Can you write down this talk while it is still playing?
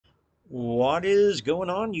What is going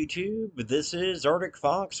on, YouTube? This is Arctic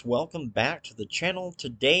Fox. Welcome back to the channel.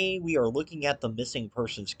 Today we are looking at the missing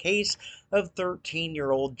persons case of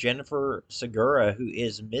 13-year-old Jennifer Segura, who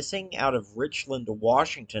is missing out of Richland,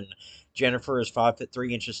 Washington. Jennifer is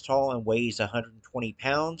 5'3" tall and weighs 120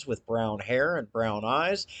 pounds with brown hair and brown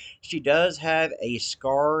eyes. She does have a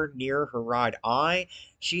scar near her right eye.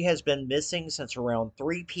 She has been missing since around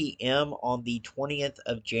 3 p.m. on the 20th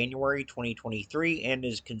of January 2023 and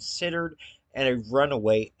is considered a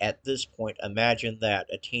runaway at this point. Imagine that,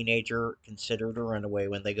 a teenager considered a runaway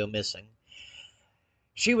when they go missing.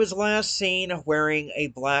 She was last seen wearing a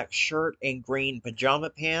black shirt and green pajama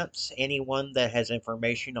pants. Anyone that has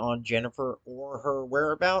information on Jennifer or her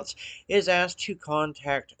whereabouts is asked to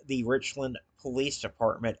contact the Richland Police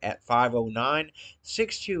Department at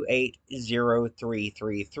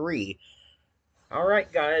 509-628-0333.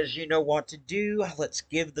 Alright guys, you know what to do. Let's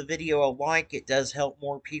give the video a like. It does help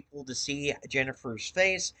more people to see Jennifer's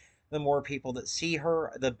face. The more people that see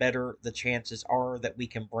her, the better the chances are that we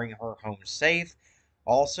can bring her home safe.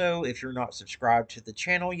 Also, if you're not subscribed to the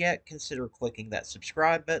channel yet, consider clicking that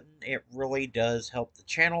subscribe button. It really does help the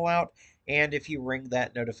channel out. And if you ring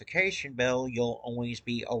that notification bell, you'll always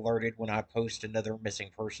be alerted when I post another missing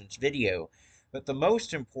persons video. But the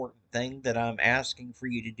most important thing that I'm asking for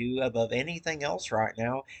you to do above anything else right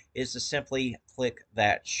now is to simply click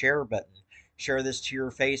that share button. Share this to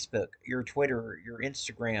your Facebook, your Twitter, your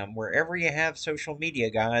Instagram, wherever you have social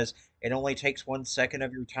media, guys. It only takes 1 second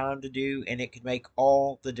of your time to do, and it can make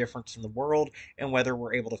all the difference in the world in whether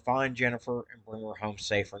we're able to find Jennifer and bring her home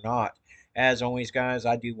safe or not. As always, guys,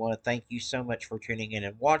 I do want to thank you so much for tuning in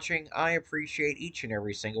and watching. I appreciate each and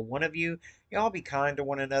every single one of you. Y'all be kind to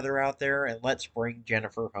one another out there, and let's bring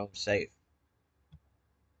Jennifer home safe.